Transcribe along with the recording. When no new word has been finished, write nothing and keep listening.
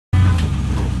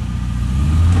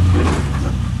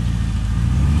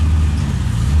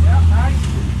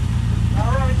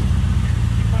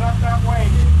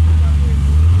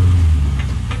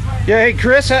Yeah, hey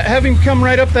Chris, have him come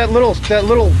right up that little.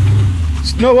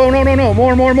 No,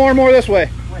 more this way.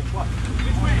 Wait, what?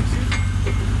 Which way?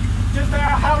 Just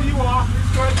how you are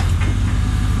is good.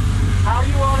 How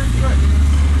you are is good.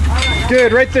 All right,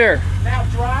 Good, right there. Now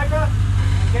driver,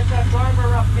 get that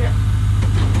driver up here.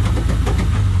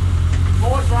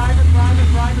 More driver.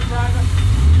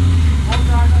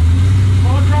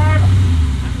 More driver.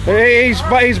 Hey,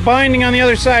 he's binding on the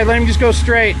other side. Let him just go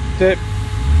straight.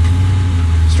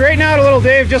 Straighten out a little,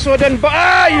 Dave, just so it doesn't.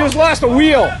 Ah, you just lost a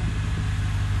wheel.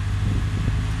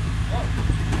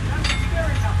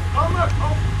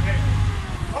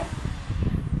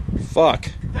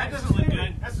 Fuck. That doesn't look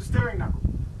good. That's the steering knuckle.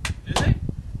 Is it?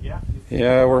 Yeah.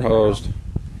 Yeah, we're hosed.